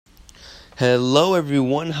Hello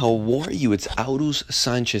everyone, how are you? It's Aurus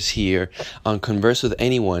Sanchez here on Converse with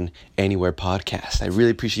Anyone, Anywhere podcast. I really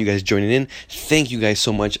appreciate you guys joining in. Thank you guys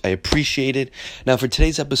so much. I appreciate it. Now for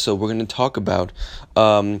today's episode, we're going to talk about,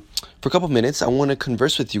 for a couple of minutes, I want to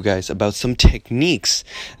converse with you guys about some techniques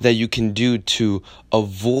that you can do to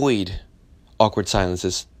avoid awkward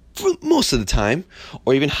silences for most of the time,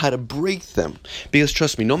 or even how to break them. Because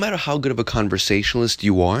trust me, no matter how good of a conversationalist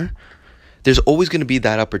you are, there's always going to be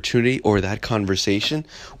that opportunity or that conversation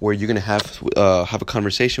where you're going to have a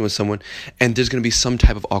conversation with someone and there's going to be some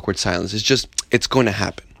type of awkward silence. It's going to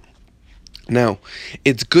happen. Now,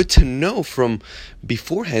 it's good to know from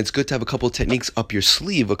beforehand, it's good to have a couple of techniques up your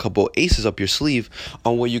sleeve, a couple of aces up your sleeve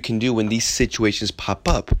on what you can do when these situations pop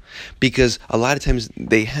up. Because a lot of times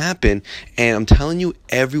they happen, and I'm telling you,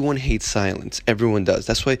 everyone hates silence. Everyone does.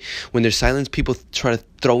 That's why when there's silence, people try to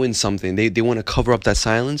throw in something. They want to cover up that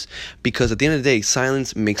silence because at the end of the day,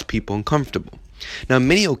 silence makes people uncomfortable. Now, in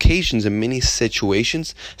many occasions, in many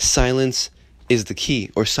situations, silence is the key,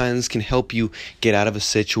 or silence can help you get out of a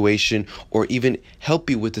situation or even help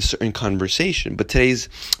you with a certain conversation. But today's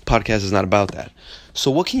podcast is not about that.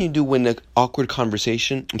 So what can you do when an awkward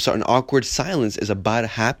an awkward silence is about to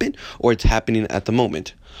happen or it's happening at the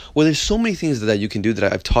moment? Well, there's so many things that you can do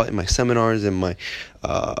that I've taught in my seminars and my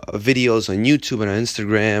videos on YouTube and on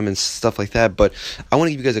Instagram and stuff like that. But I want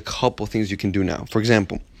to give you guys a couple things you can do now. For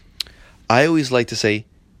example, I always like to say,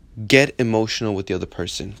 get emotional with the other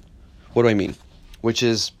person. What do I mean? Which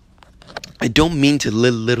is, I don't mean to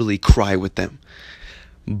literally cry with them.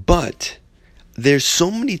 But there's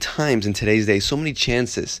so many times in today's day, so many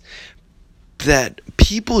chances that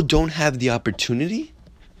people don't have the opportunity.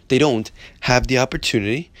 They don't have the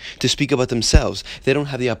opportunity to speak about themselves. They don't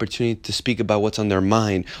have the opportunity to speak about what's on their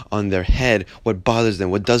mind, on their head, what bothers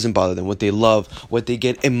them, what doesn't bother them, what they love, what they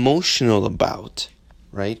get emotional about.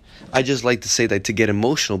 Right? I just like to say that to get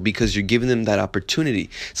emotional because you're giving them that opportunity.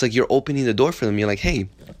 It's like you're opening the door for them. You're like, hey,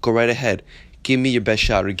 go right ahead. Give me your best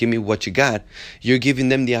shot or give me what you got. You're giving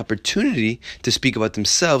them the opportunity to speak about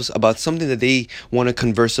themselves, about something that they want to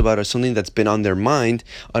converse about or something that's been on their mind,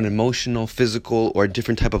 an emotional, physical, or a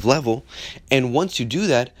different type of level. And once you do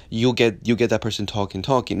that, you'll get that person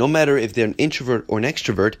talking. No matter if they're an introvert or an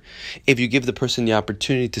extrovert, if you give the person the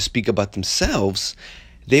opportunity to speak about themselves,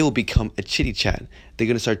 they will become a chitty chat. They're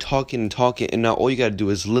going to start talking, and now all you got to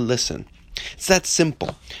do is listen. It's that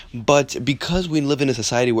simple. But because we live in a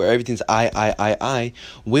society where everything's I,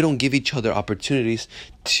 we don't give each other opportunities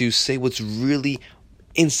to say what's really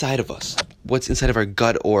inside of us, what's inside of our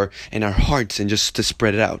gut or in our hearts, and just to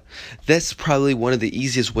spread it out. That's probably one of the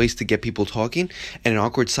easiest ways to get people talking, and an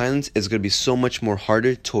awkward silence is going to be so much more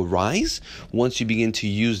harder to arise once you begin to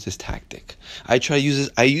use this tactic. I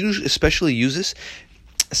especially use this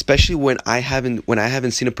especially when I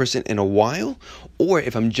haven't seen a person in a while, or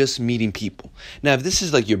if I'm just meeting people. Now, if this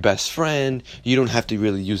is like your best friend, you don't have to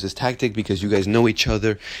really use this tactic because you guys know each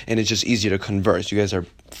other and it's just easier to converse. You guys are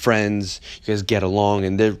friends, you guys get along,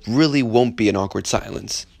 and there really won't be an awkward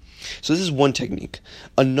silence. So this is one technique.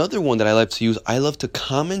 Another one that I like to use, I love to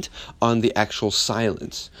comment on the actual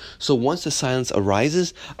silence. So once the silence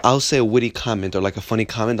arises, I'll say a witty comment or like a funny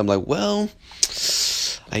comment. I'm like, well,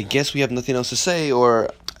 I guess we have nothing else to say, or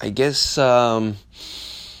I guess our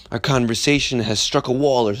conversation has struck a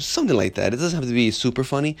wall or something like that. It doesn't have to be super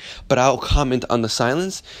funny, but I'll comment on the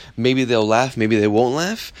silence. Maybe they'll laugh, maybe they won't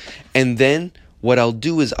laugh. And then what I'll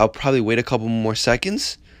do is I'll probably wait a couple more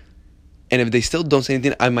seconds. And if they still don't say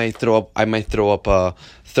anything, I might throw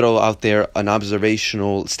out there an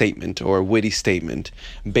observational statement or a witty statement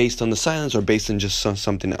based on the silence or based on just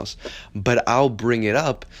something else. But I'll bring it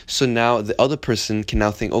up so now the other person can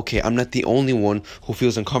now think, okay, I'm not the only one who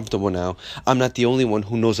feels uncomfortable now. I'm not the only one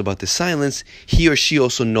who knows about the silence. He or she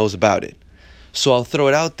also knows about it. So I'll throw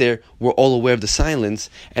it out there. We're all aware of the silence,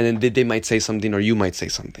 and then they might say something or you might say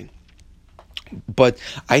something. But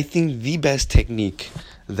I think the best technique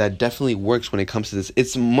that definitely works when it comes to this,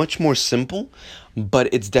 it's much more simple, but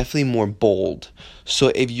it's definitely more bold.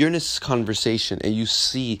 So if you're in this conversation and you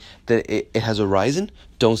see that it has arisen,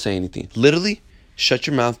 don't say anything. Literally, shut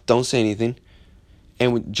your mouth, don't say anything,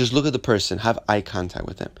 and just look at the person, have eye contact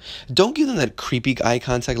with them. Don't give them that creepy eye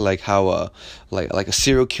contact like how like a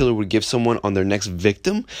serial killer would give someone on their next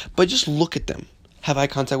victim, but just look at them. Have eye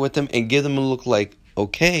contact with them and give them a look like,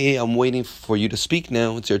 okay, I'm waiting for you to speak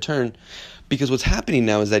now. It's your turn. Because what's happening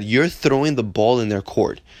now is that you're throwing the ball in their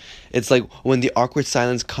court. It's like when the awkward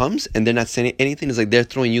silence comes and they're not saying anything, it's like they're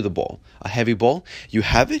throwing you the ball, a heavy ball. You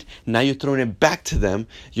have it, now you're throwing it back to them.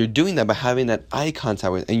 You're doing that by having that eye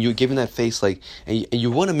contact with, and you're giving that face like, and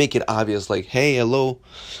you want to make it obvious, like, hey, hello,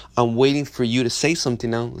 I'm waiting for you to say something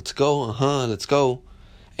now. Let's go, let's go.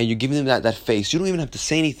 And you're giving them that face. You don't even have to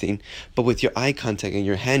say anything, but with your eye contact and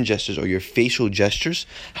your hand gestures or your facial gestures,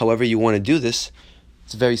 however you want to do this,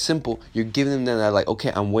 it's very simple. You're giving them that like,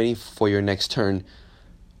 okay, I'm waiting for your next turn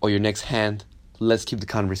or your next hand. Let's keep the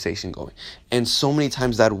conversation going. And so many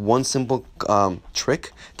times that one simple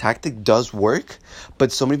tactic does work,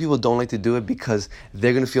 but so many people don't like to do it because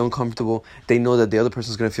they're going to feel uncomfortable. They know that the other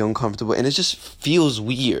person's going to feel uncomfortable, and it just feels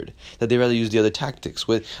weird that they rather use the other tactics.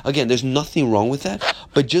 Again, there's nothing wrong with that,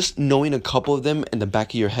 but just knowing a couple of them in the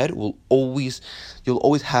back of your head you'll always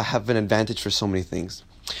have an advantage for so many things.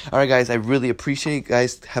 All right, guys, I really appreciate it.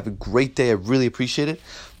 Guys, have a great day. I really appreciate it.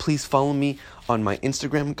 Please follow me on my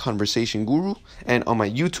Instagram, Conversation Guru, and on my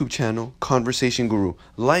YouTube channel, Conversation Guru.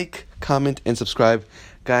 Like, comment, and subscribe.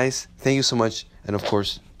 Guys, thank you so much. And of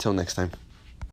course, till next time.